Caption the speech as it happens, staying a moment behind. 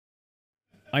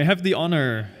I have the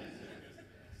honor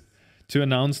to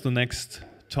announce the next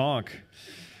talk.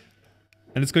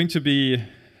 And it's going to be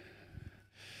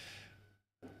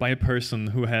by a person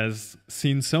who has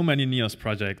seen so many NEOS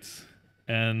projects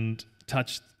and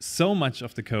touched so much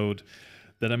of the code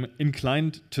that I'm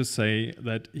inclined to say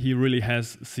that he really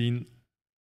has seen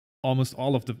almost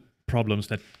all of the problems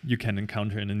that you can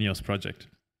encounter in a NEOS project.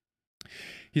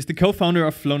 He's the co-founder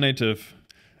of Flownative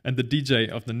and the DJ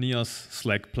of the NEOS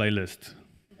Slack playlist.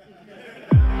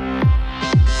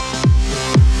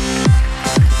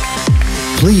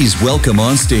 Please welcome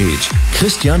on stage,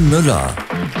 Christian Müller.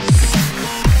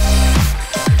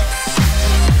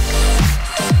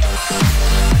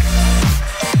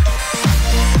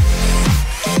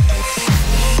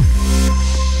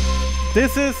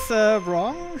 This is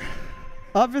wrong,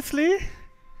 obviously.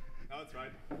 No, it's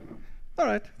right. All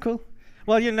right, cool.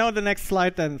 Well, you know the next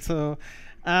slide then. So,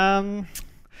 the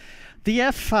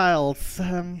F files.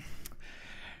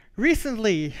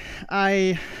 Recently,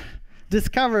 I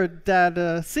discovered that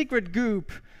a secret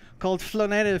group called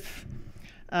Flownative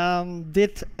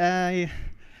did a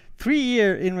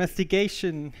 3-year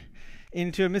investigation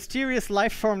into a mysterious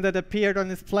life form that appeared on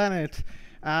this planet.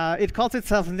 It calls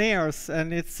itself NEOS,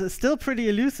 and it's still pretty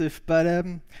elusive, but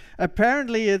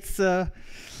apparently it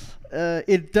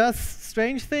does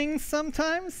strange things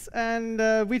sometimes,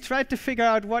 and we tried to figure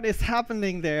out what is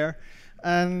happening there.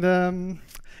 And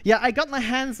yeah, I got my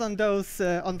hands on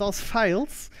those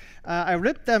files. I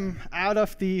ripped them out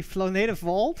of the Flownative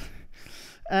vault,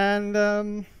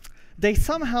 and they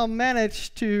somehow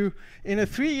managed to, in a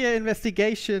 3-year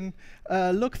investigation,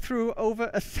 look through over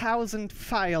 1,000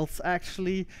 files,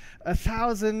 actually,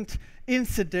 1,000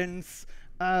 incidents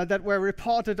that were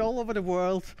reported all over the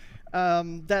world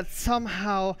that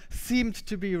somehow seemed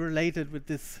to be related with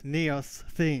this NEOS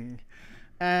thing.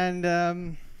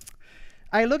 And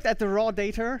I looked at the raw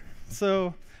data,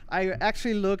 so I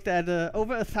actually looked at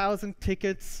over 1,000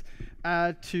 tickets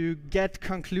to get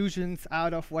conclusions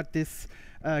out of what this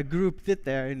group did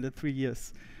there in the 3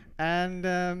 years. And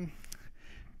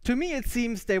to me, it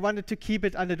seems they wanted to keep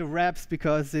it under the wraps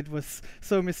because it was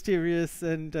so mysterious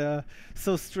and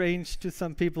so strange to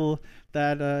some people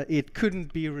that it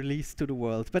couldn't be released to the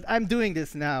world. But I'm doing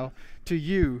this now to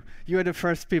you. You're the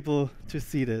first people to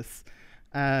see this.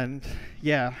 And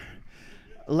yeah,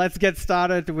 let's get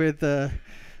started with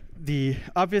the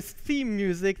obvious theme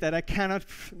music that I cannot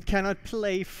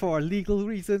play for legal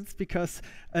reasons because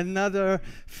another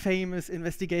famous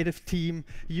investigative team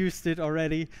used it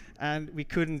already and we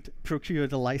couldn't procure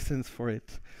the license for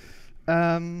it.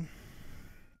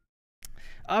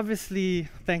 Obviously,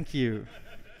 thank you.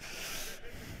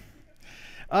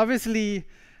 Obviously,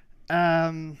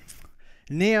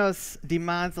 NEOS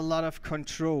demands a lot of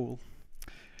control.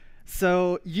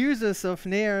 So users of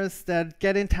NEOS that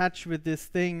get in touch with this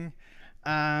thing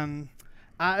are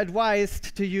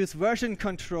advised to use version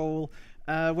control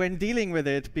when dealing with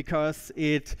it because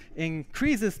it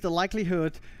increases the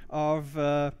likelihood of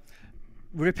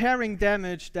repairing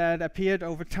damage that appeared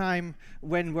over time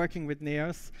when working with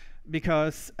NEOS,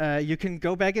 because you can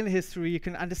go back in history, you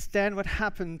can understand what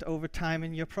happened over time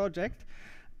in your project.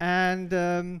 And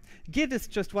Git is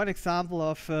just one example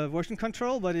of version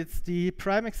control, but it's the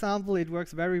prime example. It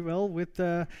works very well with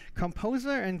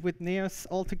Composer and with NEOS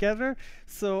altogether.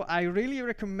 So I really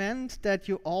recommend that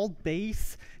you all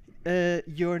base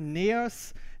your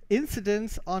NEOS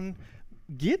incidents on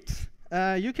Git.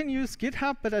 You can use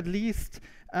GitHub, but at least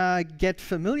get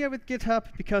familiar with GitHub,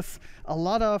 because a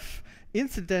lot of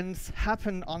incidents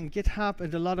happen on GitHub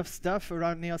and a lot of stuff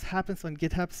around NEOS happens on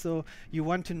GitHub, so you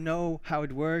want to know how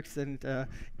it works and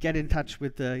get in touch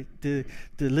with the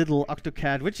little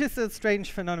AutoCAD, which is a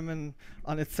strange phenomenon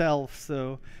on itself,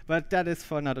 so, but that is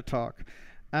for another talk.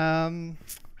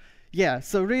 Yeah,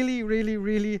 so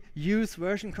really use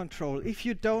version control. If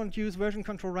you don't use version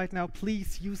control right now,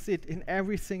 please use it in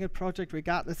every single project,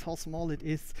 regardless how small it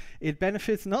is. It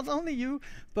benefits not only you,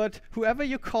 but whoever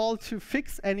you call to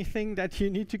fix anything that you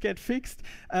need to get fixed.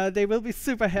 They will be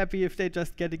super happy if they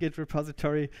just get a Git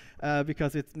repository,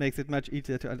 because it makes it much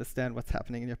easier to understand what's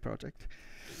happening in your project.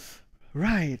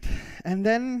 Right, and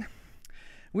then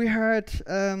we heard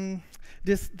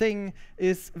this thing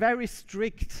is very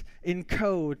strict in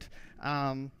code.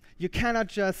 You cannot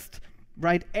just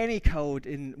write any code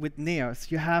with NEOS.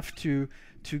 You have to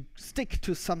stick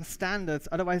to some standards,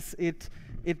 otherwise it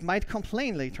might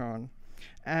complain later on.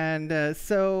 And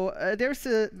so there's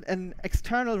an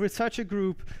external researcher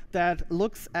group that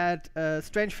looks at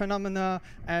strange phenomena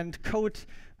and code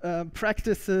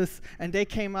practices, and they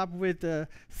came up with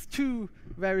 2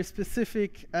 very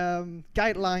specific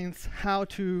guidelines how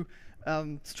to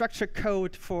structured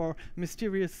code for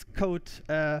mysterious code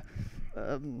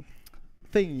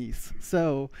thingies.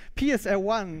 So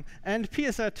PSR1 and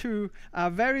PSR2 are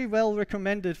very well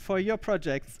recommended for your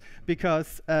projects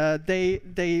because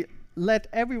they let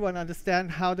everyone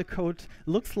understand how the code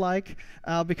looks like,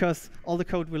 because all the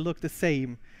code will look the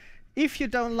same. If you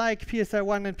don't like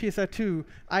PSR1 and PSR2,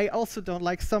 I also don't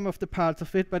like some of the parts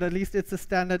of it, but at least it's a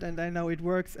standard and I know it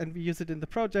works and we use it in the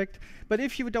project. But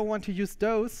if you don't want to use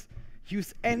those,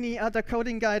 use any other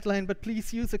coding guideline, but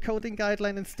please use a coding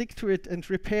guideline and stick to it and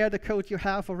repair the code you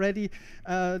have already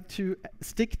to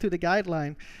stick to the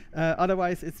guideline.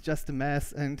 Otherwise, it's just a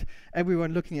mess and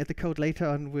everyone looking at the code later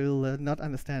on will not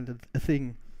understand a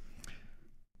thing.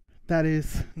 That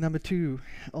is number 2,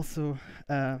 also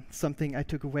something I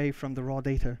took away from the raw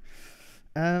data.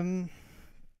 Then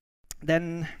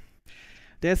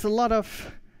there's a lot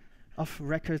of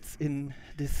records in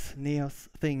this NEOS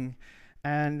thing,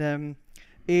 and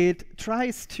it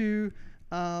tries to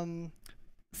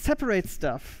separate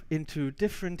stuff into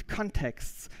different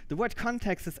contexts. The word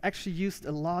context is actually used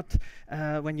a lot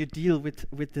when you deal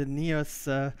with the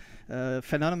NEOS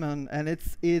phenomenon, and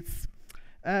it's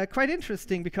quite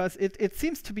interesting because it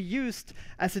seems to be used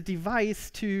as a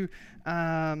device to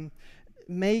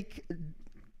make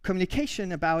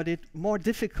communication about it more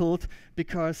difficult,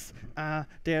 because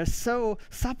there are so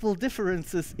subtle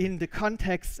differences in the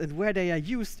context and where they are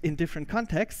used in different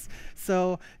contexts.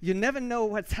 So you never know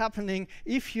what's happening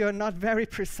if you're not very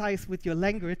precise with your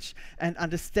language and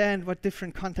understand what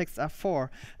different contexts are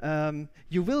for.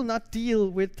 You will not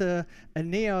deal with a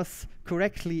NEOS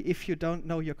correctly if you don't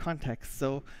know your context.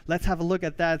 So let's have a look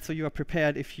at that so you are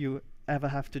prepared if you ever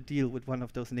have to deal with one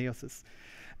of those NEOSes.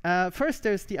 First,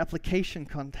 there's the application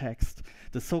context,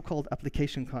 the so-called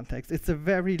application context. It's a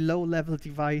very low-level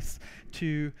device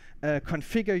to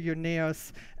configure your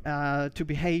NEOS to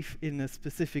behave in a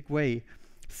specific way.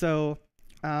 So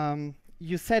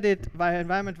you set it via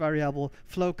environment variable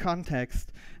flow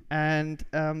context, and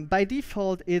by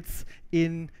default, it's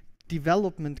in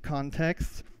development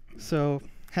context. So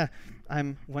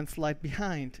I'm one slide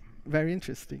behind. Very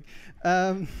interesting.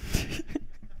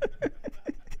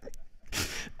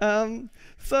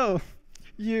 So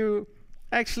you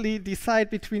actually decide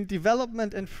between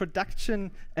development and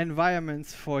production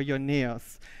environments for your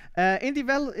NEOS. In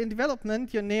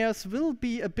development, your NEOS will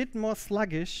be a bit more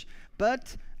sluggish,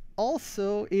 but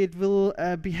also it will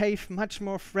behave much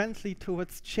more friendly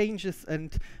towards changes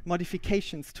and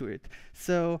modifications to it.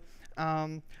 So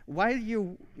while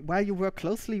you work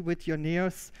closely with your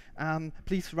NEOS,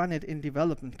 please run it in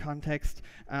development context.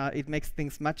 It makes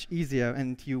things much easier,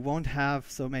 and you won't have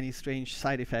so many strange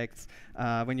side effects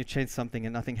when you change something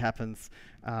and nothing happens.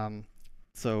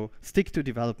 So stick to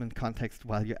development context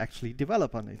while you actually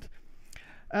develop on it.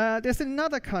 There's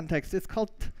another context. It's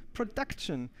called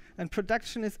production. And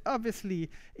production is obviously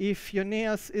if your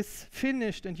NEOS is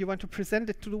finished and you want to present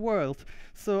it to the world.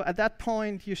 So at that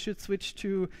point, you should switch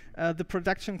to the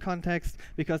production context,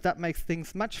 because that makes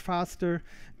things much faster,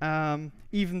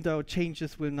 even though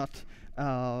changes will not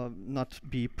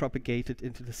be propagated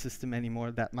into the system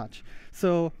anymore that much.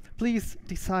 So please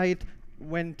decide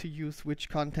when to use which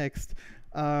context.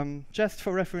 Just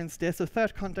for reference, there's a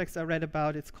third context I read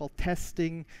about. It's called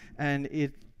testing, and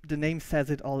the name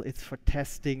says it all. It's for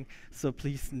testing, so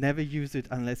please never use it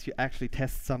unless you actually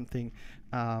test something.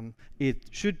 It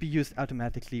should be used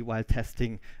automatically while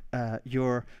testing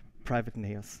your private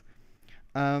NEOS.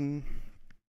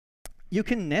 You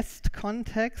can nest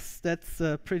contexts. That's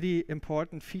a pretty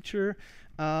important feature.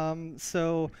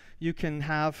 So you can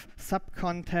have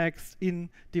subcontexts in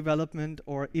development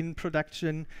or in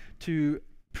production to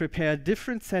prepare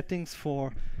different settings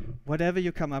for whatever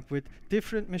you come up with,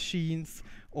 different machines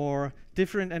or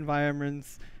different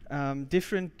environments,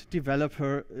 different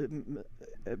developer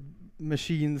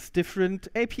machines, different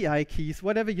API keys,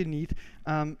 whatever you need.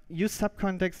 Use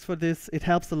subcontext for this. It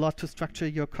helps a lot to structure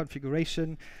your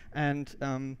configuration and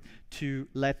to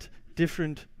let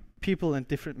different people and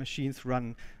different machines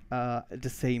run the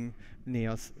same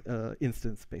NEOS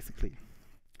instance, basically.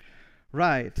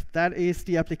 Right, that is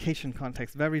the application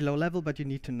context. Very low level, but you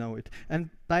need to know it. And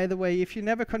by the way, if you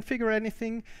never configure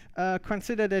anything,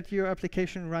 consider that your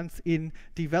application runs in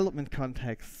development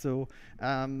context. So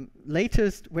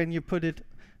latest, when you put it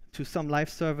to some live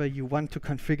server, you want to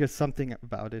configure something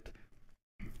about it.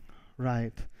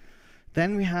 Right.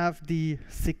 Then we have the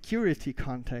security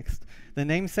context. The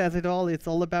name says it all. It's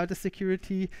all about the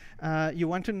security. You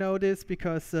want to know this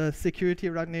because security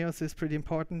around NEOS is pretty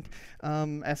important.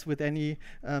 As with any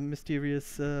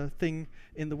mysterious thing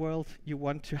in the world, you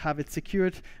want to have it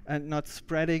secured and not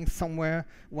spreading somewhere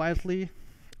wildly.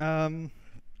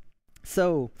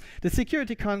 So the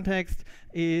security context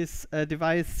is a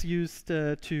device used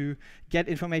to get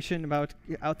information about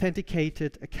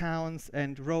authenticated accounts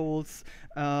and roles,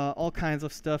 all kinds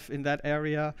of stuff in that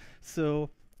area. So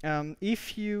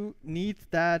if you need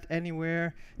that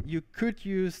anywhere, you could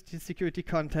use the security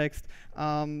context,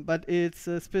 but it's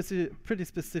a pretty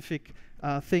specific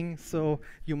thing. So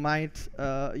you might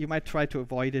try to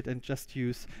avoid it and just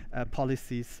use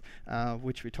policies,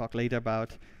 which we talk later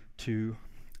about, to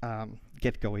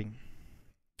get going.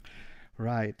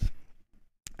 Right.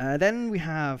 Then we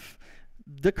have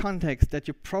the context that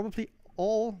you probably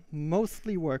all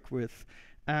mostly work with,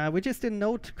 which is the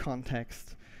node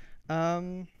context.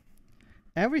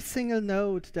 Every single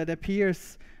node that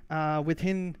appears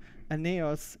within a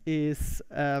Neos is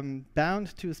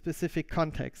bound to a specific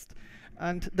context.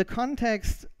 And the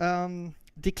context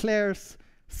declares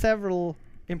several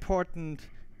important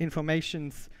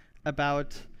informations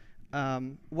about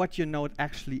what your node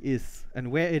actually is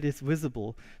and where it is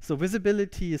visible. So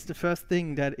visibility is the first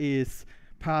thing that is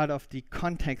part of the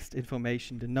context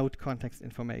information, the node context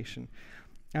information.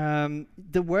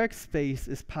 The workspace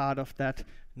is part of that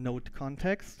node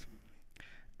context.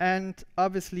 And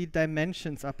obviously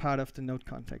dimensions are part of the node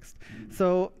context.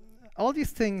 So all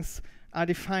these things are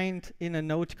defined in a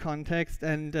node context,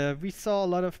 and we saw a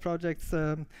lot of projects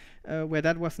where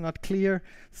that was not clear.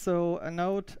 So a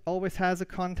node always has a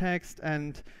context,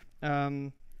 and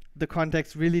the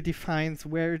context really defines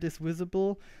where it is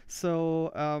visible.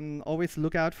 So always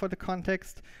look out for the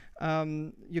context.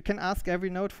 You can ask every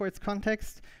node for its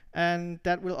context, and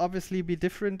that will obviously be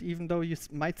different, even though you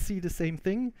might see the same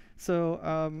thing.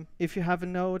 So if you have a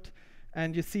node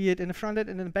and you see it in the front end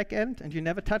and in the back end, and you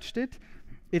never touched it,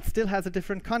 it still has a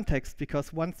different context,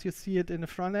 because once you see it in the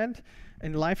front end,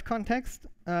 in live context,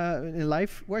 in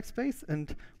live workspace,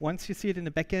 and once you see it in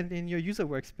the back end in your user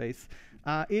workspace,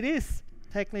 it is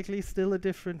technically still a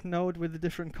different node with a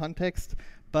different context,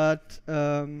 but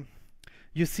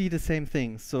you see the same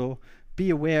thing. So be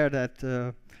aware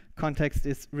that context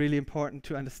is really important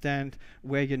to understand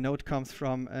where your node comes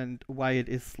from and why it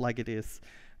is like it is.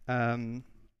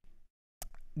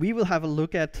 We will have a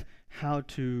look at how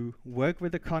to work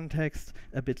with the context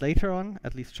a bit later on,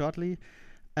 at least shortly.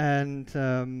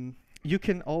 And you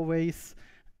can always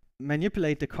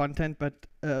manipulate the content, but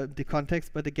the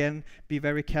context, but again, be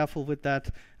very careful with that,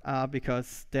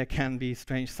 because there can be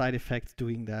strange side effects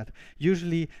doing that.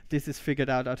 Usually this is figured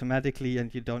out automatically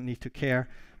and you don't need to care,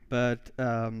 but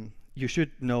you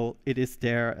should know it is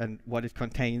there and what it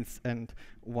contains and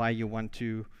why you want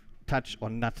to touch or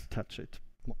not touch it,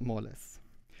 more or less.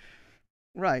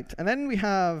 Right, and then we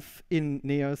have in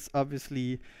Neos,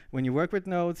 obviously, when you work with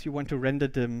nodes, you want to render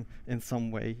them in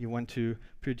some way. You want to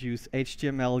produce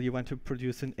HTML, you want to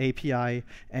produce an API,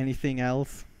 anything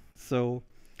else. So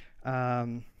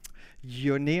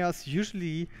your Neos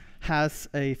usually has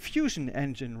a Fusion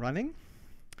engine running.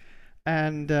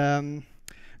 And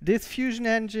this Fusion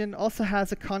engine also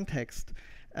has a context.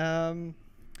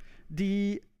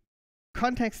 The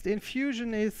context in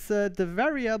Fusion is the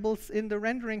variables in the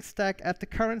rendering stack at the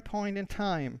current point in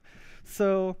time.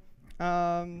 So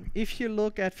if you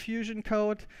look at Fusion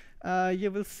code, you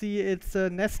will see it's a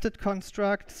nested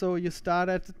construct. So you start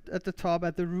at the top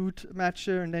at the root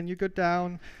matcher, and then you go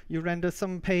down, you render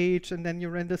some page, and then you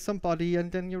render some body,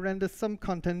 and then you render some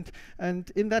content,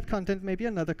 and in that content maybe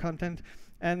another content.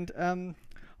 And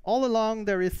all along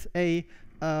there is a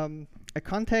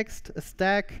context, a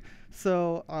stack.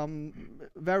 So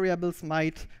variables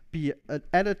might be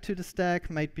added to the stack,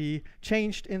 might be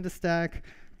changed in the stack,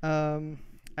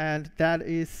 and that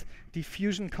is the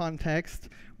Fusion context,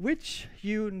 which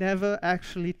you never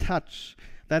actually touch.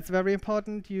 That's very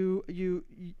important.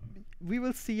 We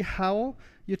will see how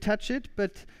you touch it,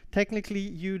 but technically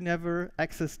you never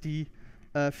access the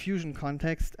Fusion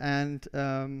context, and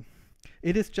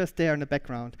it is just there in the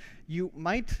background. You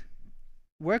might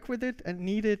work with it and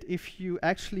need it if you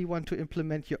actually want to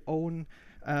implement your own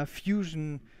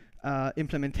Fusion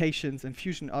implementations and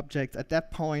Fusion objects. At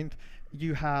that point,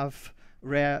 you have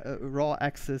raw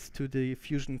access to the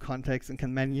Fusion context and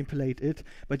can manipulate it.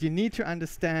 But you need to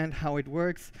understand how it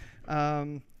works,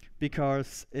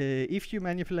 because if you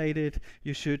manipulate it,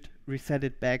 you should reset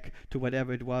it back to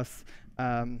whatever it was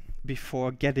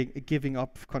before giving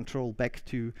up control back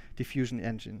to the Fusion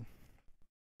engine.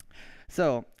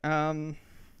 So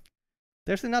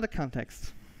there's another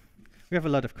context. We have a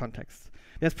lot of contexts.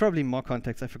 There's probably more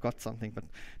contexts. I forgot something, but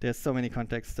there's so many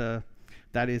contexts.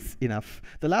 That is enough.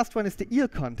 The last one is the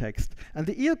EEL context. And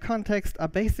the EEL context are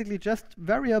basically just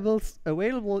variables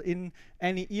available in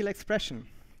any EEL expression.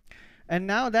 And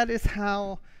now that is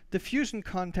how the Fusion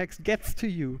context gets to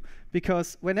you,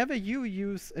 because whenever you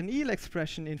use an EEL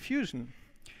expression in Fusion,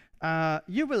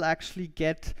 you will actually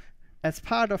get, as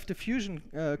part of the Fusion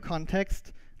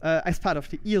context, as part of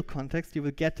the EEL context, you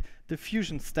will get the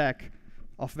Fusion stack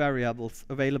of variables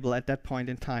available at that point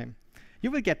in time.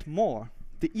 You will get more.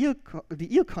 The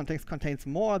EEL context contains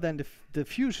more than the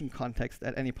Fusion context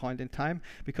at any point in time,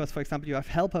 because, for example, you have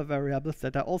helper variables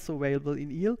that are also available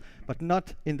in EEL, but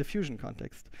not in the Fusion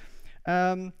context.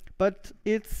 But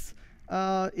it's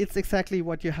exactly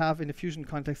what you have in the Fusion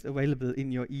context available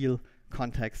in your EEL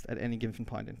context at any given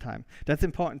point in time. That's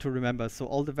important to remember. So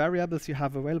all the variables you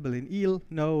have available in EEL,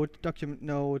 node, document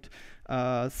node,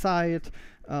 site,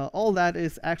 all that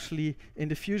is actually in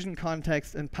the Fusion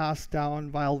context and passed down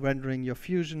while rendering your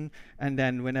Fusion. And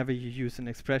then whenever you use an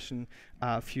expression,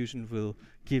 Fusion will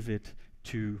give it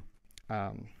to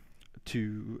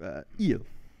EEL.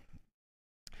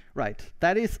 Right,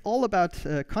 that is all about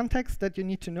context that you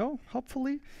need to know,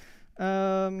 hopefully.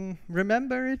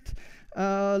 Remember it.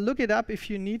 Look it up if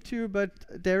you need to, but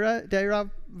there are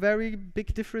very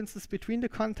big differences between the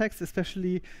contexts,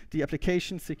 especially the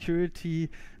application, security,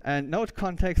 and node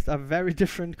context are very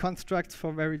different constructs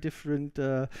for very different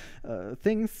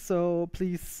things. So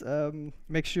please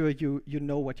make sure you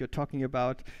know what you're talking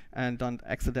about and don't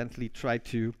accidentally try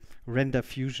to render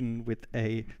Fusion with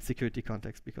a security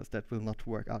context, because that will not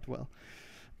work out well.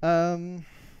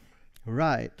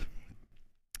 Right.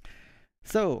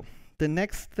 So the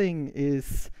next thing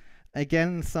is,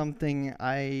 again, something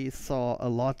I saw a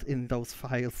lot in those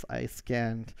files I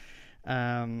scanned.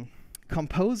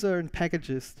 Composer and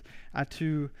Packages are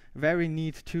two very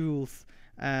neat tools,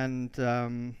 and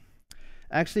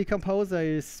actually Composer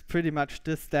is pretty much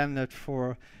the standard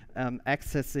for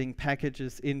accessing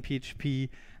packages in PHP,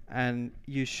 and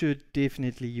you should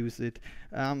definitely use it.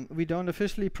 We don't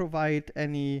officially provide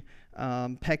any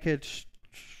package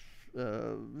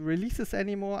releases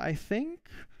anymore, I think,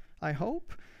 I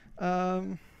hope.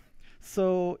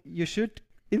 So you should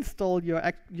install your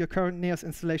current Neos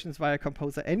installations via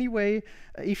Composer anyway.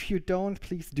 If you don't,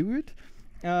 please do it,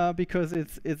 because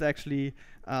it's actually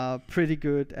pretty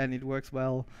good and it works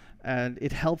well, and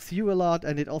it helps you a lot,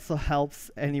 and it also helps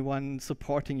anyone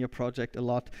supporting your project a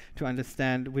lot to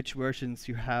understand which versions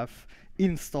you have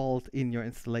installed in your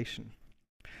installation.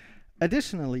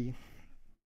 Additionally,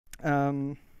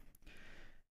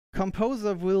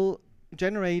 Composer will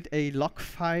generate a log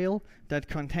file that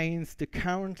contains the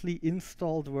currently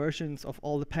installed versions of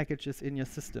all the packages in your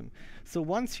system. So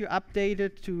once you update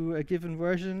it to a given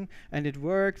version and it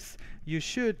works, you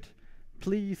should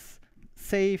please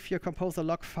save your Composer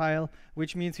log file,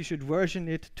 which means you should version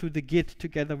it to the Git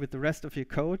together with the rest of your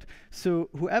code. So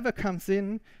whoever comes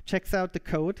in, checks out the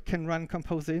code, can run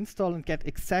Composer install and get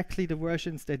exactly the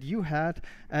versions that you had,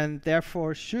 and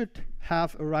therefore should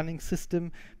have a running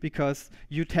system because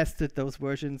you tested those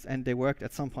versions and they worked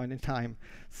at some point in time.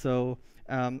 So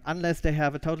unless they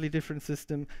have a totally different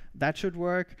system, that should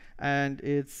work, and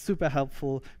it's super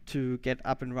helpful to get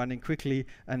up and running quickly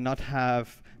and not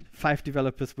have 5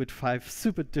 developers with 5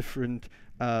 super different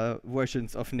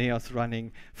versions of Neos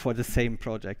running for the same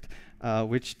project,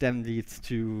 which then leads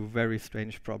to very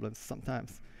strange problems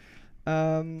sometimes.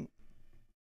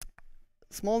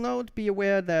 Small note, be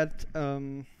aware that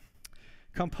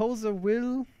Composer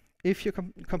will, if you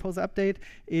Composer update,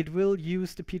 it will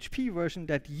use the PHP version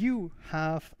that you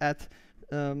have at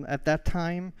that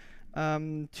time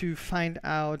to find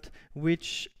out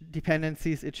which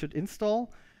dependencies it should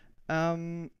install.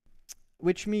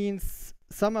 Which means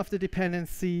some of the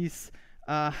dependencies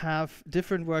have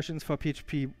different versions for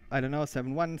PHP, I don't know,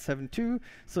 7.1, 7.2.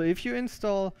 So if you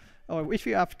install, or if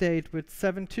you update with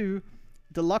 7.2,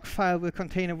 the log file will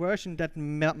contain a version that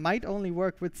might only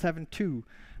work with 7.2.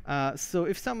 So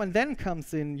if someone then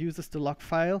comes in, uses the log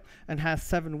file, and has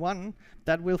 7.1,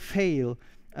 that will fail.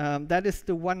 That is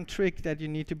the one trick that you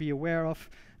need to be aware of.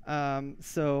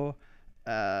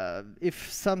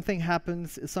 If something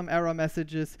happens, some error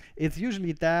messages, it's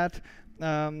usually that.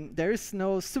 There is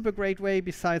no super great way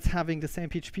besides having the same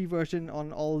PHP version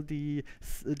on all the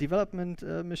development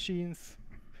machines.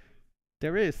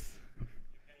 There is.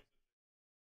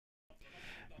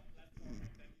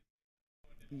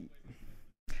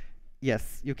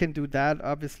 Yes, you can do that.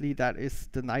 Obviously, that is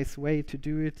the nice way to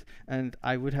do it, and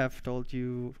I would have told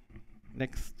you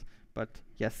next, but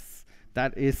yes.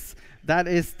 That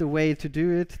is the way to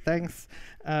do it. Thanks.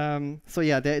 So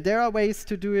yeah, there are ways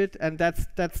to do it, and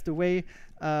that's the way.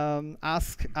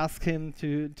 Ask him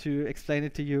to explain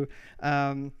it to you.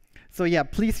 So yeah,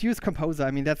 please use Composer.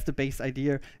 I mean, that's the base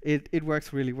idea. It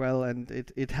works really well, and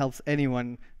it helps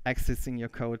anyone accessing your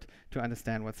code to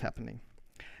understand what's happening.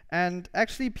 And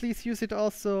actually, please use it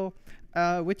also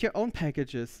with your own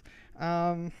packages.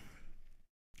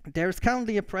 There's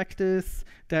currently a practice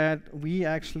that we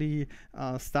actually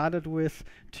started with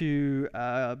to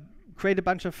create a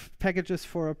bunch of packages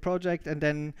for a project and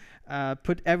then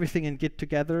put everything in Git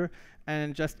together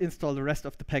and just install the rest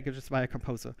of the packages via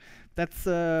Composer. That's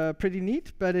pretty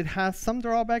neat, but it has some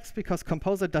drawbacks because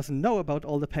Composer doesn't know about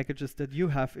all the packages that you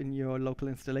have in your local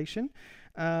installation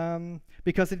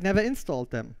because it never installed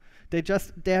them. They're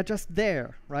just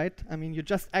there, right? I mean, you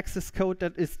just access code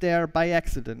that is there by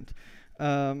accident.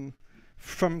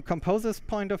 From Composer's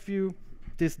point of view,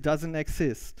 this doesn't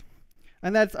exist.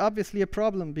 And that's obviously a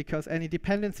problem because any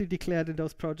dependency declared in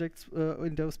those projects,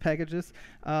 in those packages,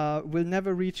 will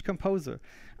never reach Composer,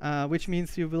 which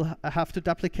means you will have to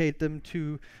duplicate them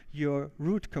to your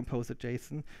root Composer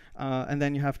JSON, and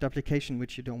then you have duplication,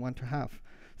 which you don't want to have.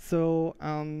 So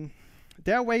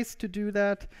there are ways to do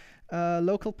that.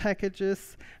 Local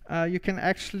packages, you can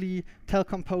actually tell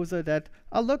Composer that,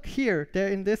 oh, look here, there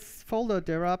in this folder,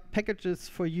 there are packages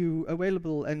for you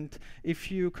available. And if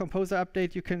you Composer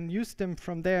update, you can use them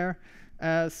from there.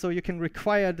 So you can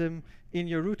require them in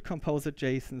your root Composer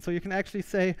JSON. So you can actually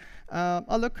say, oh,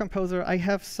 look, Composer, I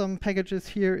have some packages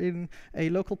here in a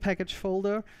local package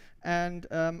folder. And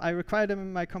I require them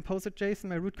in my Composer JSON,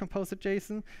 my root Composer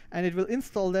JSON, and it will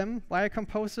install them via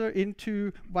Composer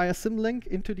via symlink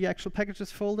into the actual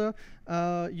packages folder,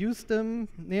 use them,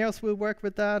 Neos will work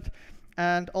with that,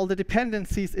 and all the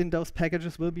dependencies in those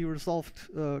packages will be resolved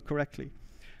correctly.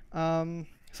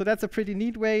 So that's a pretty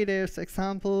neat way. There's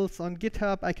examples on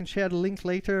GitHub. I can share the link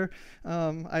later.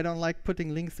 I don't like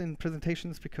putting links in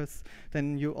presentations because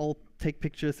then you all take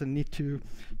pictures and need to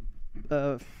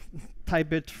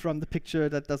type it from the picture.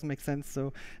 That doesn't make sense.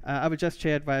 So I will just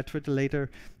share it via Twitter later.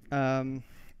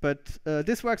 But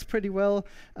this works pretty well.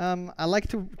 I like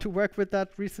to work with that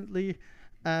recently.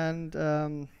 And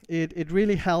it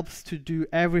really helps to do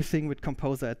everything with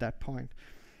Composer at that point.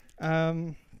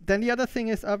 Then the other thing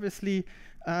is obviously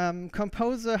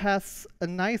Composer has a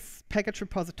nice package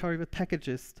repository with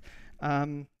packages.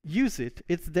 Use it.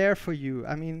 It's there for you.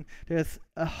 I mean, there's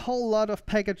a whole lot of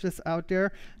packages out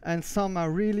there, and some are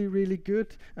really, really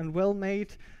good and well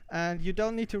made, and you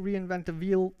don't need to reinvent the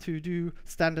wheel to do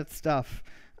standard stuff.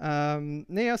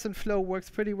 Neos and Flow works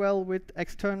pretty well with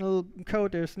external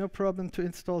code. There's no problem to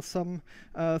install some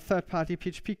third-party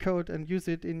PHP code and use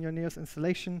it in your Neos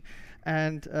installation.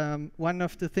 And one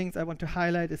of the things I want to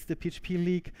highlight is the PHP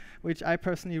League, which I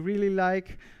personally really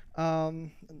like.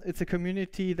 It's a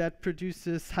community that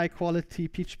produces high-quality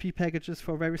PHP packages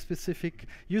for very specific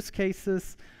use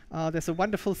cases. There's a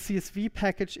wonderful CSV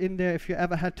package in there. If you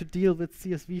ever had to deal with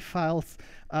CSV files,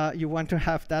 you want to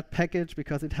have that package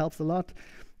because it helps a lot.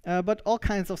 But all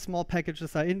kinds of small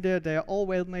packages are in there. They're all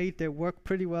well made. They work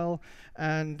pretty well.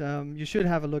 And you should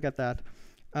have a look at that.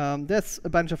 There's a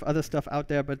bunch of other stuff out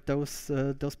there, but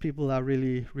those people are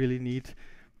really, really neat.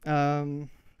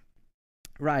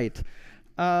 Right.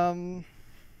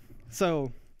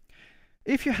 So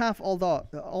if you have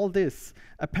all this,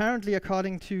 apparently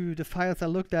according to the files I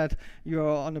looked at, you're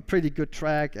on a pretty good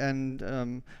track, and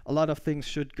a lot of things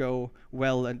should go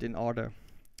well and in order.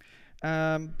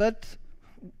 But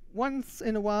once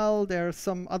in a while, there are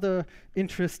some other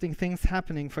interesting things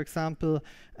happening. For example,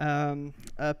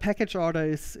 a package order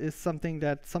is something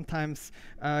that sometimes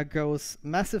goes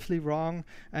massively wrong,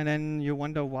 and then you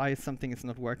wonder why something is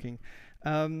not working.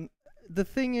 The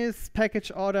thing is,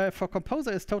 package order for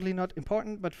Composer is totally not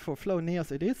important, but for Flow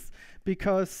Neos it is,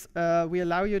 because we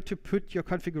allow you to put your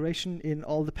configuration in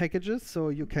all the packages, so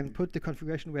you can put the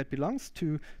configuration where it belongs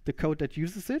to the code that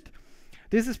uses it.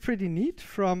 This is pretty neat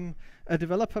from a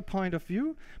developer point of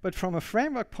view, but from a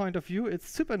framework point of view, it's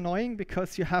super annoying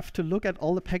because you have to look at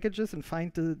all the packages and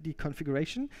find the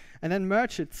configuration and then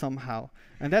merge it somehow.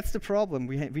 And that's the problem.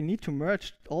 We need to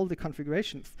merge all the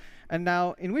configurations. And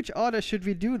now, in which order should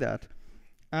we do that?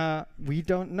 We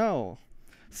don't know.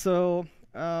 So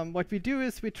what we do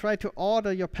is we try to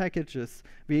order your packages.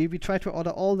 We try to order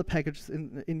all the packages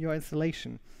in your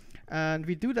installation. And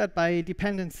we do that by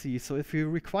dependency. So if you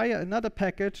require another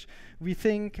package, we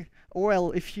think,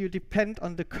 well, if you depend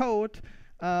on the code,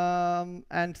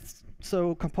 and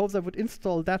so Composer would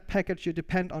install that package you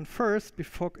depend on first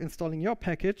before installing your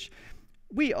package,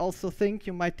 we also think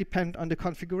you might depend on the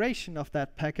configuration of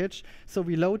that package. So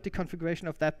we load the configuration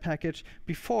of that package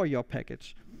before your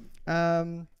package.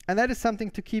 And that is something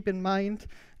to keep in mind.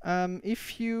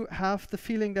 if you have the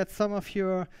feeling that some of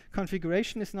your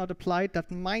configuration is not applied,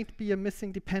 that might be a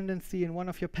missing dependency in one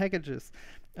of your packages.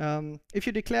 If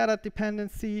you declare that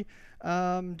dependency,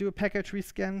 do a package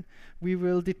rescan, we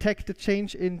will detect the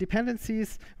change in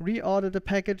dependencies, reorder the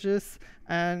packages,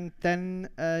 and then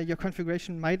your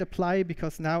configuration might apply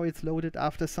because now it's loaded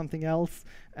after something else,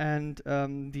 and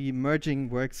the merging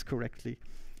works correctly.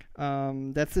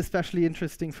 That's especially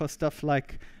interesting for stuff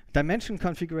like dimension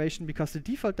configuration, because the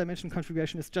default dimension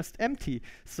configuration is just empty.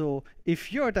 So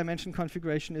if your dimension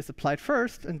configuration is applied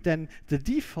first and then the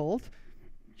default,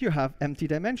 you have empty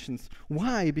dimensions.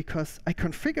 Why? Because I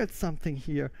configured something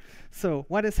here. So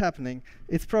what is happening?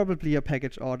 It's probably a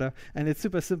package order, and it's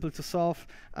super simple to solve.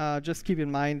 Just keep in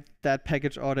mind that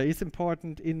package order is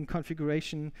important in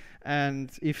configuration, and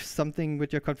if something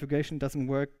with your configuration doesn't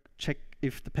work, check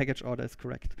if the package order is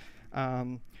correct.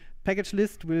 Package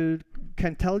list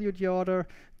can tell you the order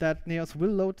that Neos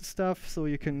will load the stuff, so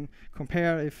you can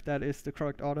compare if that is the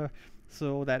correct order.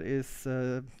 So that is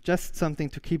just something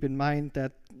to keep in mind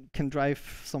that can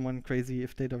drive someone crazy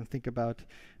if they don't think about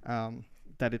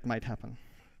that it might happen.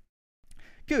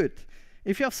 Good.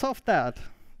 If you have solved that,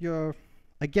 you're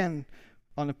again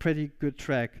on a pretty good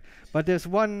track. But there's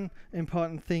one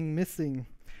important thing missing.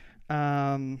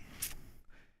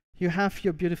 You have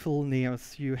your beautiful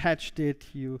Neos. You hatched it,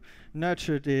 you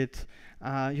nurtured it,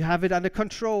 you have it under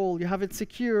control, you have it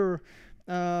secure.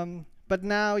 But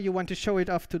now you want to show it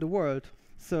off to the world.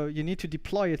 So you need to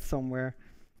deploy it somewhere.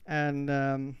 And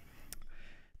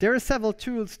there are several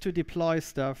tools to deploy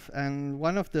stuff. And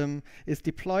one of them is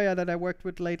Deployer that I worked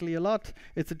with lately a lot.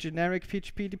 It's a generic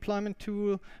PHP deployment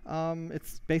tool.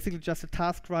 It's basically just a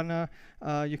task runner.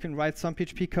 You can write some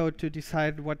PHP code to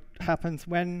decide what happens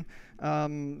when.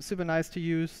 Super nice to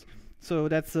use. So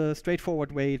that's a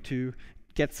straightforward way to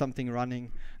get something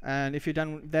running. And if you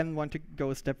then want to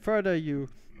go a step further, you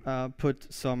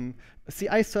put some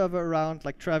CI server around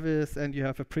like Travis, and you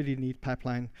have a pretty neat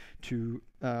pipeline to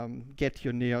get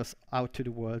your Neos out to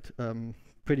the world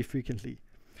pretty frequently.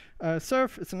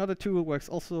 Surf is another tool, works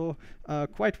also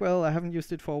quite well. I haven't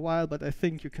used it for a while, but I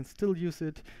think you can still use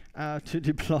it to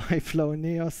deploy Flow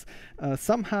Neos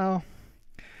somehow.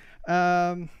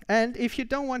 And if you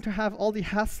don't want to have all the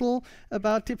hassle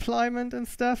about deployment and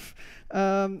stuff,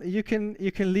 you can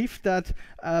leave that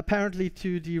apparently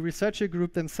to the researcher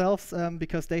group themselves,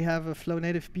 because they have a Flow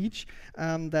Native Beach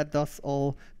that does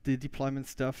all the deployment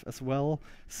stuff as well.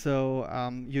 So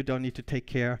you don't need to take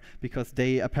care, because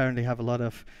they apparently have a lot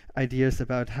of ideas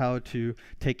about how to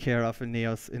take care of a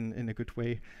Neos in a good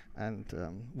way, and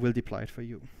will deploy it for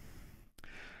you.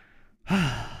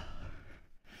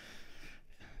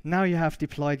 Now you have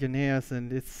deployed your Neos,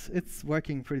 and it's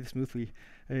working pretty smoothly.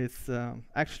 It's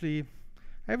actually,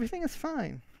 everything is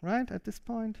fine, right? At this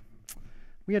point,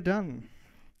 we are done.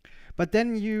 But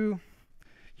then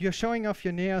you're showing off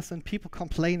your Neos, and people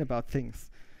complain about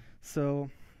things. So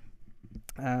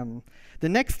the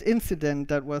next incident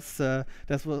that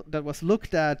was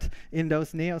looked at in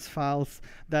those Neos files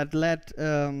that led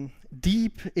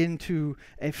deep into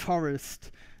a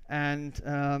forest,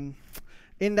 and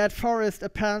in that forest,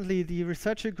 apparently the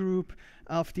researcher group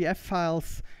of the F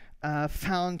files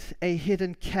found a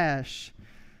hidden cache.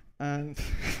 And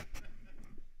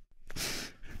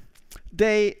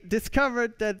they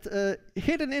discovered that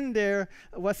hidden in there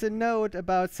was a node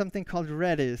about something called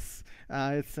Redis.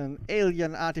 It's an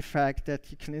alien artifact that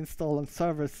you can install on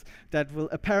servers that will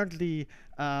apparently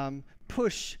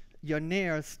push your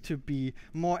Neos to be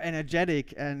more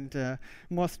energetic and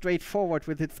more straightforward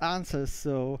with its answers.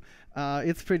 So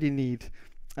it's pretty neat.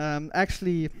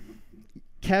 Actually,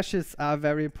 caches are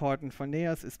very important for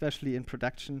Neos, especially in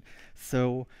production.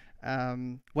 So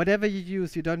whatever you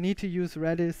use, you don't need to use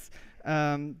Redis.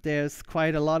 There's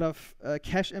quite a lot of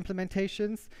cache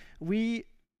implementations. We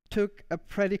took a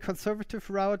pretty conservative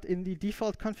route in the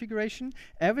default configuration.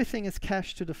 Everything is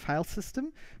cached to the file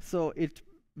system, so it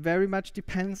very much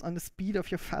depends on the speed of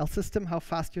your file system, how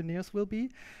fast your Neos will be.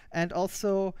 And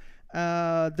also,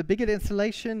 the bigger the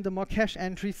installation, the more cache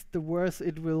entries, the worse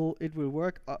it will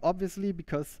work, obviously,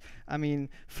 because, I mean,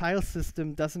 file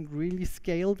system doesn't really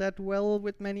scale that well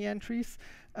with many entries.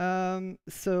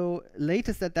 So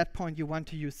latest at that point, you want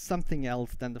to use something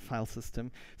else than the file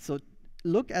system. So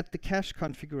look at the cache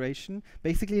configuration.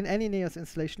 Basically, in any Neos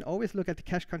installation, always look at the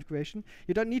cache configuration.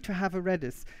 You don't need to have a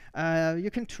Redis.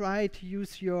 You can try to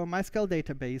use your MySQL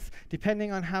database.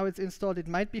 Depending on how it's installed, it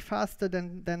might be faster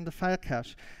than the file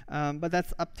cache. But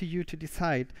that's up to you to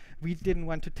decide. We didn't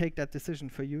want to take that decision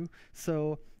for you.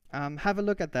 So have a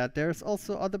look at that. There's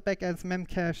also other backends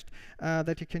memcached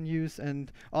that you can use,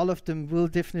 and all of them will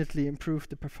definitely improve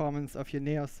the performance of your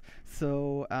Neos.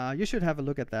 So you should have a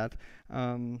look at that.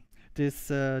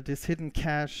 This hidden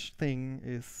cache thing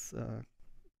is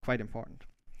quite important.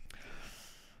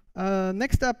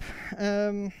 Next up,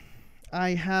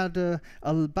 I had a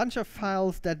bunch of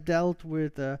files that dealt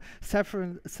with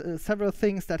several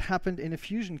things that happened in a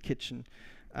Fusion kitchen.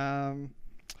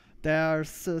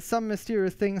 There's some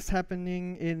mysterious things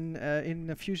happening in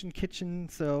a Fusion kitchen,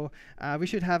 so we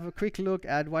should have a quick look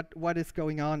at what is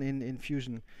going on in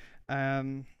Fusion.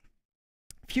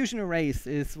 Fusion arrays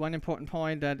is one important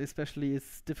point that especially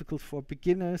is difficult for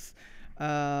beginners.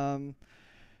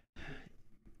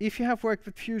 If you have worked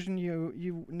with Fusion,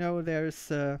 you know there's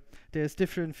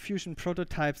different Fusion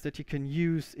prototypes that you can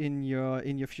use in your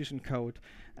Fusion code,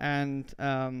 and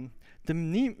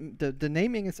the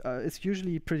naming is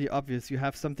usually pretty obvious. You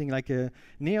have something like a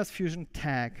Neos Fusion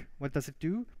tag. What does it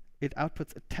do? It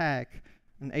outputs a tag,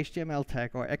 an HTML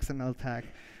tag or XML tag.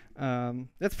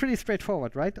 That's pretty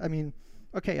straightforward, right? I mean,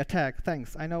 okay, a tag.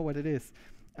 Thanks, I know what it is.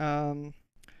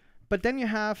 But then you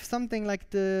have something like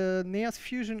the Neos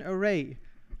Fusion array.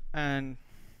 And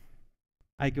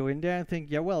I go in there and think,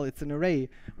 yeah, well, it's an array.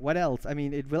 What else? I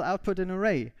mean, it will output an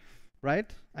array, right?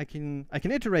 I can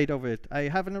iterate over it. I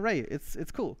have an array.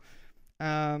 It's cool.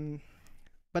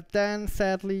 But then,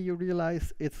 sadly, you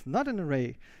realize it's not an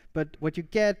array. But what you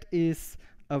get is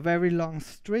a very long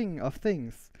string of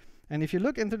things. And if you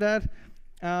look into that,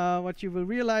 what you will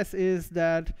realize is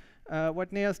that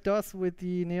what Neos does with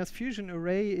the Neos Fusion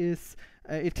array is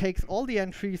it takes all the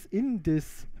entries in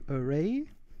this array,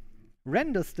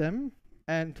 renders them,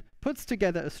 and puts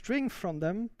together a string from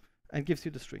them and gives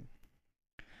you the string.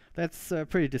 That's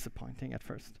pretty disappointing at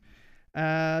first.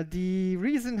 The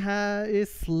reason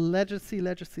is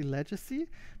legacy,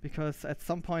 because at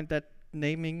some point that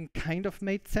naming kind of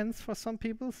made sense for some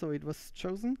people, so it was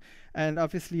chosen. And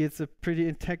obviously it's a pretty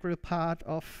integral part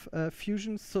of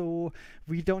Fusion, so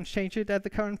we don't change it at the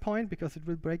current point because it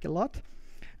will break a lot.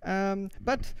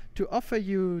 But to offer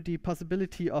you the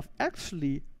possibility of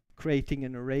actually creating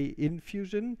an array in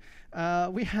Fusion,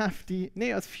 we have the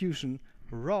Neos Fusion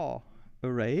raw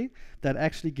array that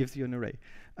actually gives you an array.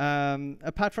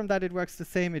 Apart from that, it works the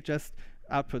same. It just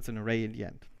outputs an array in the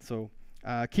end. So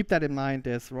keep that in mind.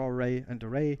 There's raw array and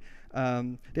array.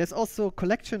 There's also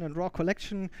collection and raw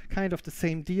collection, kind of the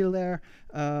same deal there.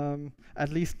 At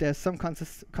least there's some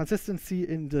consistency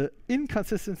in the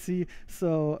inconsistency.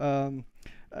 So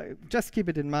just keep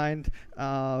it in mind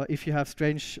if you have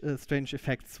strange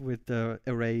effects with the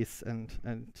arrays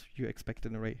and you expect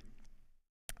an array.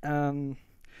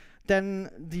 Then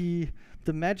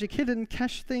the magic hidden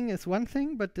cache thing is one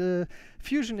thing, but the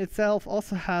Fusion itself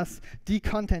also has the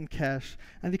content cache.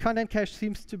 And the content cache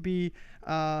seems to be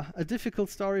a difficult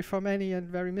story for many and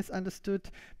very misunderstood,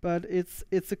 but it's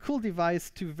a cool device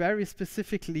to very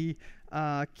specifically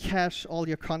cache all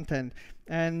your content.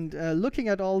 And looking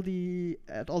at all the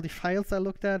files I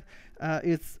looked at,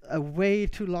 it's a way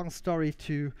too long story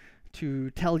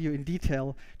to tell you in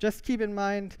detail. Just keep in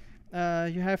mind,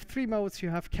 you have three modes. You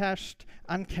have cached,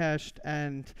 uncached,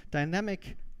 and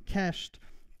dynamic cached.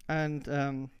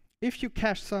 And if you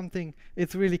cache something,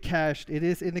 it's really cached. It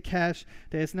is in the cache.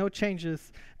 There's no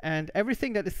changes. And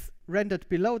everything that is rendered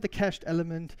below the cached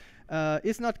element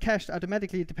is not cached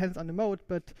automatically. It depends on the mode,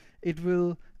 but it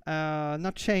will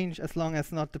not change as long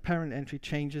as not the parent entry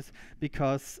changes,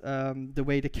 because the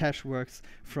way the cache works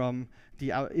from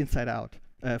the inside out,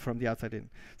 from the outside in.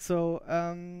 So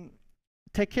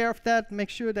take care of that. Make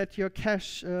sure that your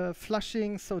cache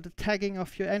flushing, so the tagging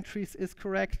of your entries is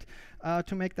correct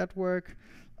to make that work.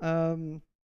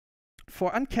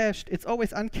 For uncached, it's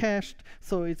always uncached,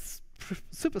 so it's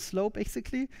super slow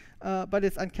basically, but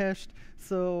it's uncached.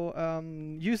 So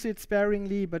use it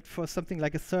sparingly, but for something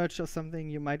like a search or something,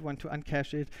 you might want to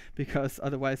uncache it, because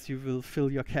otherwise you will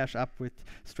fill your cache up with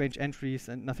strange entries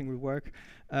and nothing will work.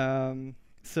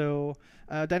 So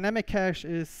dynamic cache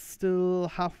is still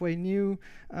halfway new,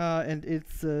 and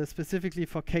it's specifically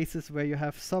for cases where you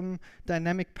have some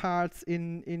dynamic parts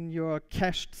in your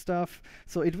cached stuff.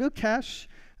 So it will cache,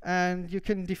 and you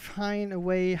can define a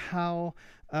way how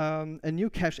a new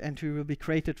cache entry will be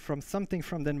created from something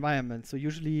from the environment. So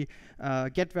usually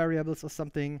get variables or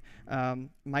something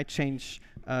might change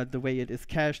the way it is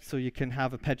cached, so you can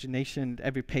have a pagination.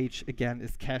 Every page again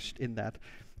is cached in that.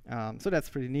 So that's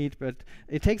pretty neat, but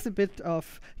it takes a bit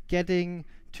of getting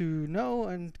to know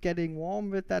and getting warm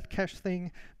with that cache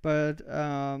thing, but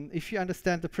if you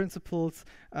understand the principles,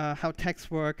 how tags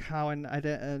work, how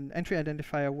an entry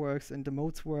identifier works, and the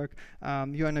modes work,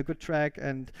 you're on a good track.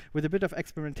 And with a bit of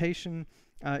experimentation,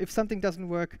 if something doesn't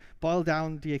work, boil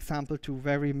down the example to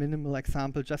very minimal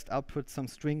example, just output some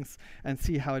strings and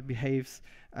see how it behaves.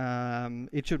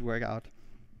 It should work out.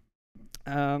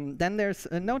 Then there's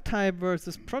a node type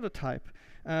versus prototype.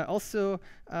 Also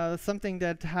something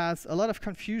that has a lot of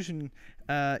confusion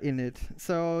in it.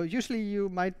 So usually you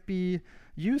might be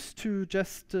used to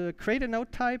just create a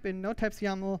node type in node types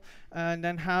YAML and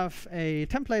then have a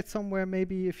template somewhere,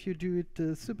 maybe if you do it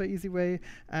the super easy way,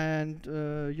 and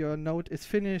your node is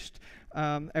finished,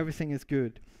 everything is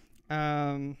good.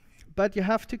 But you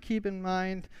have to keep in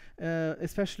mind,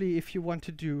 especially if you want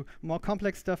to do more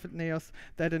complex stuff at Neos,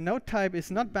 that a node type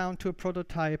is not bound to a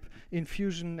prototype in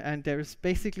Fusion, and there's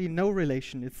basically no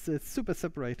relation. It's super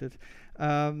separated.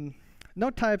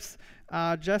 Node types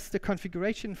are just a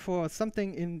configuration for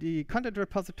something in the content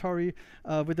repository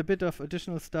with a bit of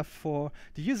additional stuff for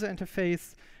the user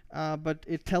interface, but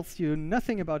it tells you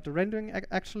nothing about the rendering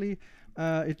actually.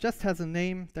 It just has a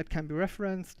name that can be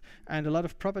referenced and a lot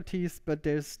of properties, but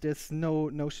there's no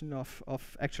notion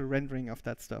of actual rendering of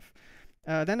that stuff.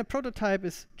 Then a prototype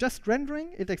is just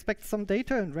rendering. It expects some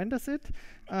data and renders it.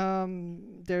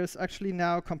 There's actually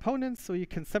now components, so you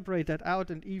can separate that out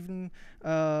and even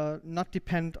not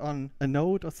depend on a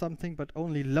node or something, but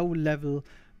only low-level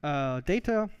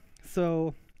data.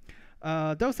 So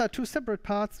those are two separate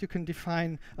parts. You can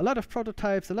define a lot of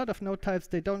prototypes, a lot of node types.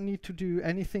 They don't need to do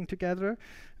anything together.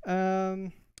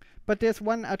 But there's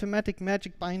one automatic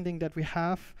magic binding that we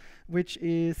have, which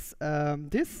is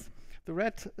this.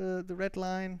 The red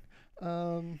line.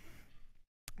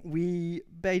 We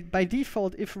by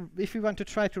default, if we want to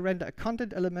try to render a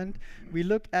content element, we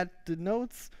look at the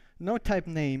node's node type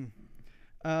name,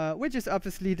 which is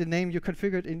obviously the name you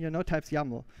configured in your node types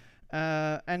YAML,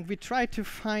 and we try to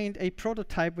find a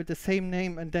prototype with the same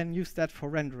name and then use that for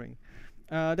rendering.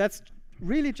 That's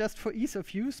really just for ease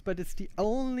of use, but it's the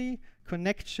only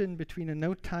connection between a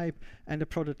node type and a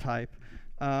prototype.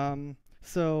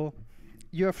 So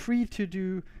you're free to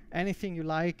do anything you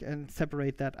like and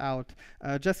separate that out.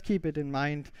 Just keep it in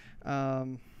mind.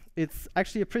 It's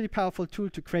actually a pretty powerful tool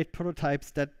to create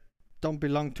prototypes that don't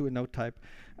belong to a node type.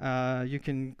 You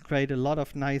can create a lot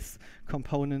of nice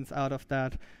components out of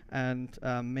that and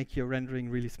make your rendering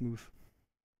really smooth.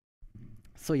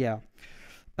 So yeah.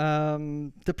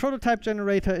 The prototype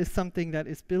generator is something that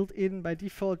is built in by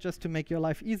default just to make your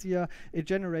life easier. It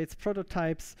generates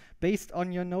prototypes based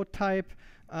on your node type.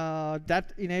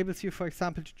 That enables you, for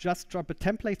example, to just drop a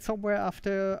template somewhere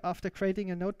after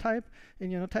creating a node type in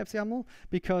your node types YAML,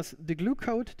 because the glue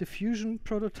code, the Fusion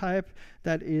prototype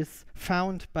that is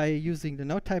found by using the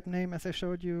node type name, as I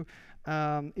showed you,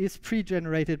 is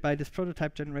pre-generated by this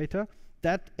prototype generator.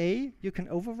 That you can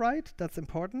override, that's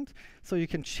important. So you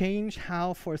can change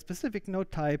how, for a specific node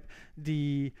type,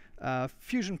 the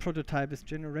Fusion prototype is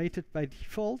generated by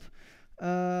default.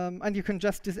 And you can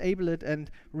just disable it and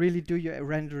really do your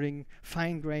rendering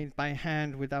fine-grained by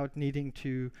hand without needing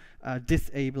to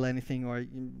disable anything or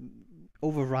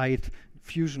override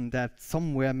Fusion that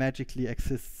somewhere magically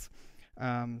exists.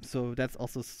 So that's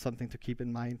also something to keep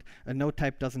in mind. A node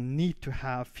type doesn't need to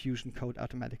have Fusion code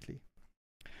automatically.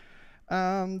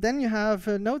 Then you have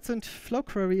nodes and flow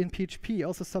query in PHP,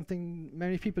 also something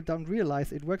many people don't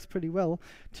realize. It works pretty well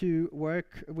to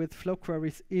work with flow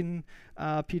queries in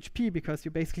PHP because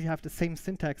you basically have the same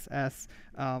syntax as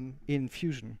in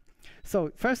Fusion.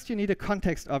 So first you need a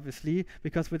context, obviously,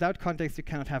 because without context you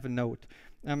cannot have a node.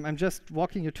 I'm just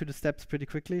walking you through the steps pretty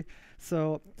quickly.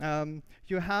 So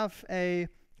you have a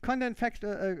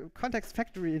context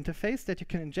factory interface that you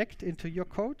can inject into your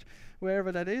code,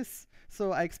 wherever that is.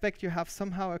 So I expect you have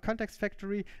somehow a context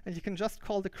factory, and you can just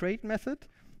call the create method,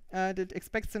 and it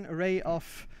expects an array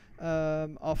of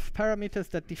parameters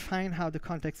that define how the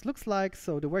context looks like.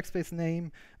 So the workspace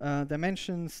name,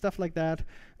 dimensions, stuff like that,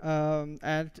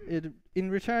 and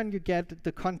in return you get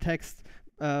the context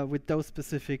with those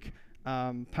specific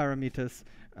parameters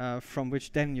from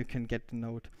which then you can get the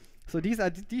node. So these are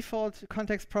the default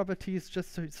context properties,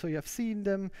 just so you have seen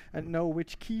them and know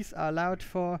which keys are allowed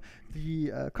for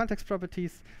the context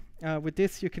properties. With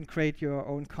this, you can create your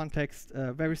own context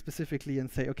very specifically and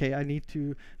say, okay, I need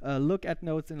to look at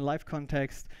nodes in live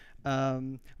context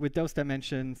with those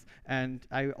dimensions, and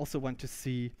I also want to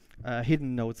see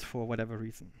hidden nodes for whatever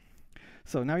reason.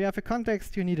 So now you have a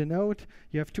context, you need a node.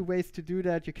 You have two ways to do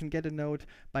that. You can get a node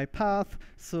by path.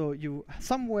 So you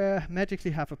somewhere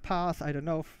magically have a path. I don't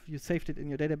know if you saved it in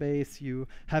your database, you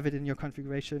have it in your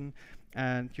configuration,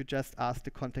 and you just ask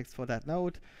the context for that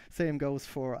node. Same goes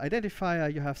for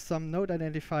identifier. You have some node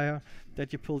identifier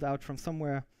that you pulled out from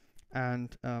somewhere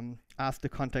and ask the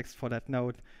context for that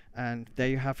node, and there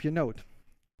you have your node.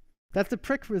 That's the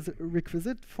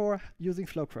prerequisite for using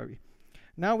flow query.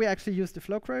 Now we actually use the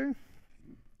flow query.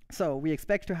 So we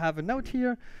expect to have a node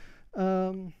here,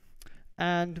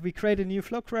 and we create a new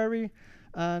flow query.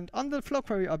 And on the flow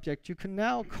query object, you can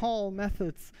now call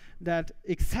methods that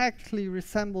exactly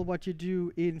resemble what you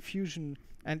do in Fusion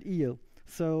and EEL.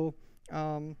 So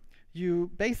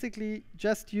you basically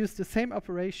just use the same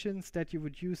operations that you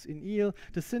would use in EEL.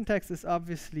 The syntax is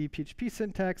obviously PHP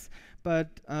syntax, but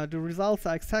the results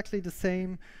are exactly the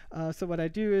same. So what I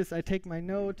do is I take my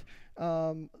node,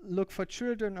 look for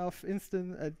children of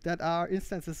that are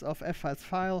instances of ffiles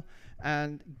file,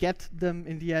 and get them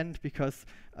in the end, because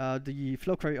the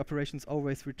flow query operations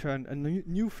always return a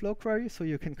new flow query, so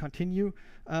you can continue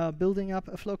building up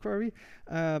a flow query.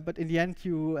 But in the end,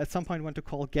 you at some point want to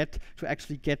call get to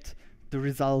actually get the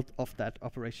result of that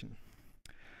operation.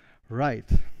 Right.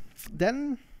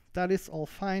 Then that is all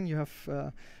fine. You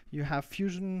have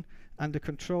Fusion under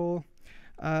control.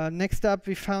 Next up,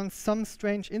 we found some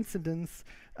strange incidents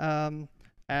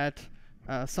at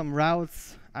some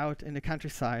routes out in the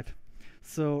countryside.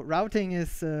 So routing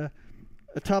is a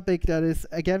topic that is,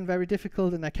 again, very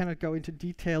difficult, and I cannot go into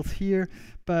details here,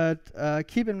 but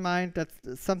keep in mind that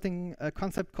a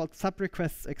concept called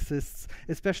sub-requests exists,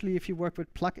 especially if you work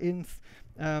with plugins.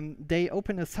 They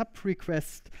open a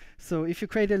sub-request, so if you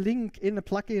create a link in a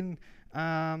plugin,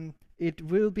 it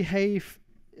will behave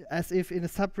as if in a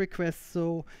sub-request,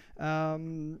 so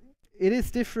it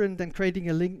is different than creating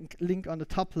a link on the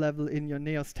top level in your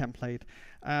Neos template.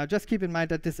 Just keep in mind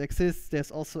that this exists.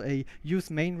 There's also a use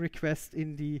main request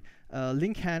in the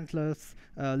link handlers,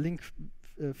 link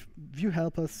view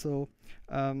helpers. So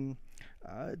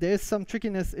there is some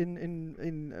trickiness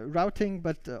in routing,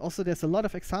 but also there's a lot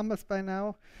of examples by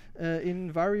now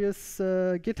in various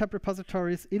GitHub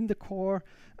repositories in the core.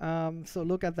 So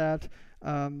look at that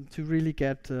to really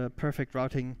get perfect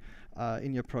routing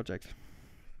in your project.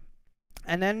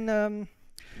 And then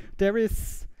there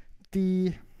is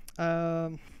the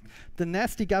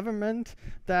nasty government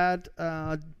that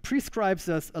prescribes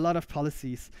us a lot of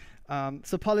policies.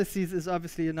 So policies is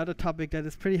obviously another topic that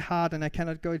is pretty hard, and I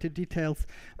cannot go into details.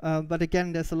 But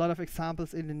again, there's a lot of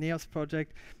examples in the Neos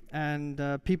project, and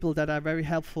people that are very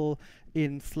helpful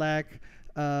in Slack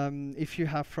if you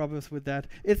have problems with that.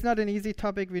 It's not an easy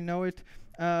topic, we know it.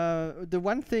 The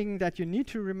one thing that you need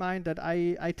to remind that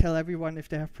I tell everyone if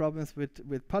they have problems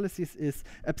with policies is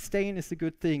abstain is a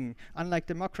good thing. Unlike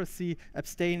democracy,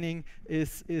 abstaining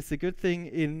is a good thing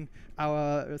in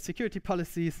our security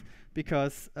policies,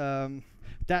 because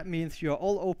that means you're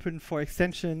all open for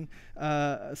extension.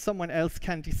 Someone else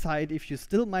can decide if you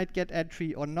still might get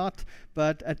entry or not,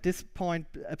 but at this point,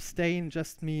 abstain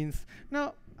just means,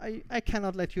 no, I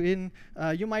cannot let you in.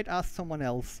 You might ask someone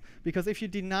else, because if you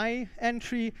deny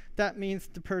entry, that means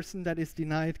the person that is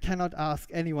denied cannot ask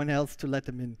anyone else to let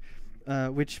them in,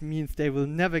 which means they will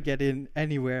never get in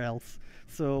anywhere else.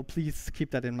 So please keep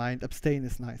that in mind. Abstain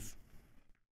is nice.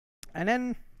 And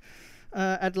then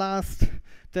at last,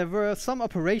 there were some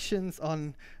operations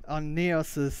on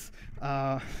Neos's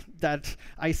that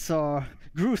I saw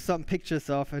gruesome pictures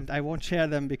of, and I won't share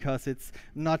them because it's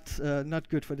not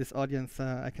good for this audience,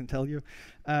 I can tell you.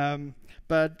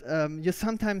 But you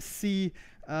sometimes see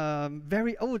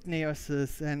very old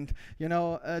Neoses, and you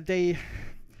know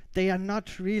they are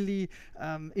not really,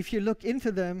 if you look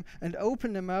into them and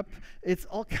open them up, it's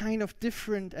all kind of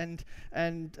different and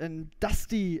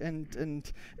dusty,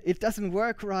 and it doesn't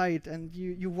work right, and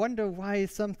you wonder why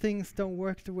some things don't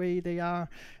work the way they are,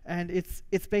 and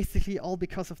it's basically all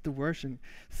because of the version.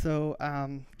 So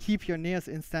keep your Neos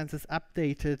instances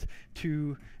updated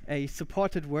to a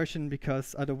supported version,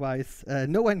 because otherwise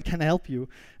no one can help you.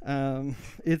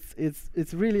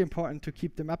 It's really important to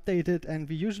keep them updated, and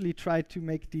we usually try to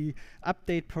make the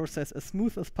update process as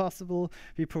smooth as possible.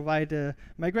 We provide a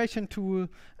migration tool,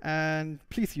 and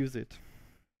please use it.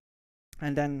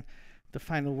 And then the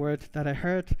final word that I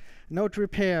heard, node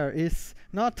repair is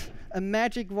not a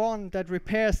magic wand that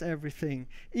repairs everything.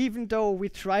 Even though we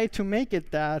try to make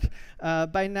it that,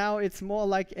 by now it's more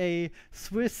like a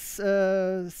Swiss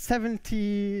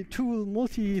 70 tool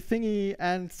multi-thingy,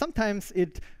 and sometimes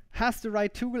it has the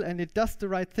right tool and it does the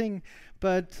right thing,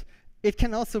 but it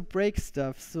can also break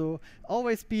stuff. So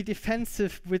always be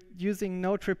defensive with using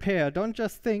node repair. Don't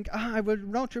just think, I will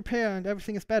node repair and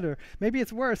everything is better. Maybe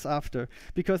it's worse after,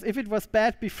 because if it was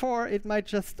bad before, it might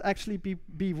just actually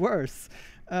be worse.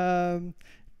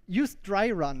 Use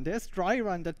dry run. There's dry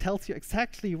run that tells you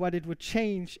exactly what it would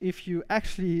change if you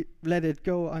actually let it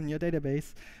go on your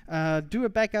database. Do a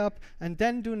backup and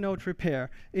then do node repair.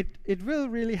 It will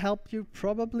really help you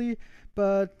probably,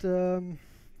 but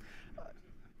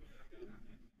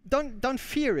don't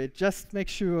fear it. Just make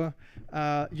sure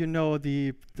you know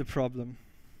the problem.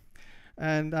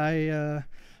 And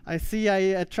I see I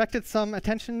attracted some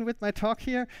attention with my talk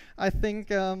here. I think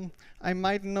I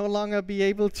might no longer be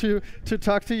able to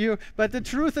talk to you, but the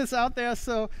truth is out there,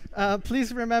 so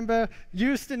please remember,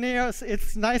 use the Neos,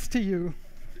 it's nice to you.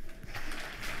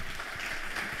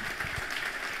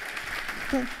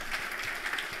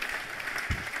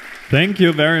 Thank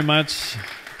you very much,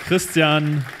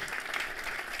 Christian,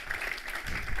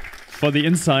 for the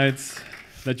insights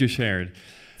that you shared.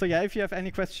 So yeah, if you have any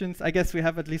questions, I guess we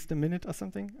have at least a minute or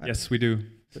something. Yes, we do.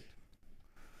 Good.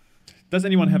 Does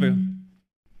anyone have a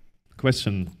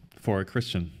question for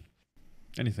Christian?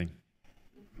 Anything?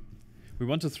 We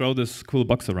want to throw this cool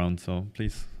box around, so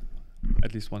please,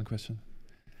 at least one question.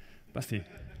 Basti.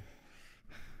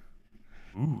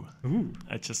 Ooh.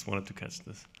 I just wanted to catch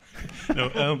this.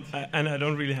 No, and I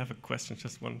don't really have a question,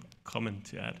 just one comment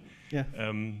to add. Yeah,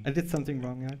 I did something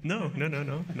wrong, right? No.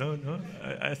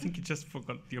 I think you just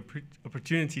forgot the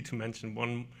opportunity to mention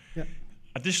one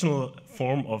additional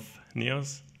form of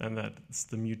Neos, and that's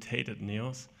the mutated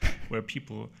Neos, where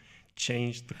people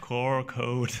change the core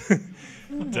code.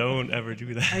 Don't ever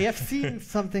do that. I have seen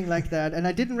something like that, and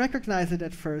I didn't recognize it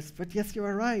at first, but yes, you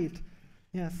are right.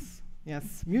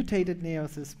 Yes, mutated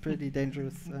Neos is pretty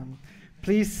dangerous.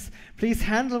 Please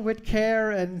handle with care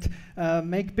and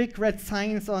make big red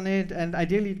signs on it, and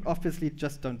ideally, obviously,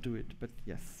 just don't do it. But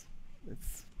yes,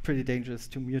 it's pretty dangerous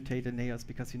to mutate a Neos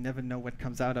because you never know what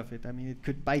comes out of it. I mean, it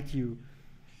could bite you.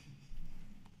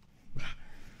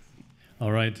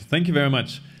 All right, thank you very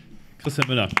much, Christian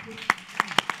Müller.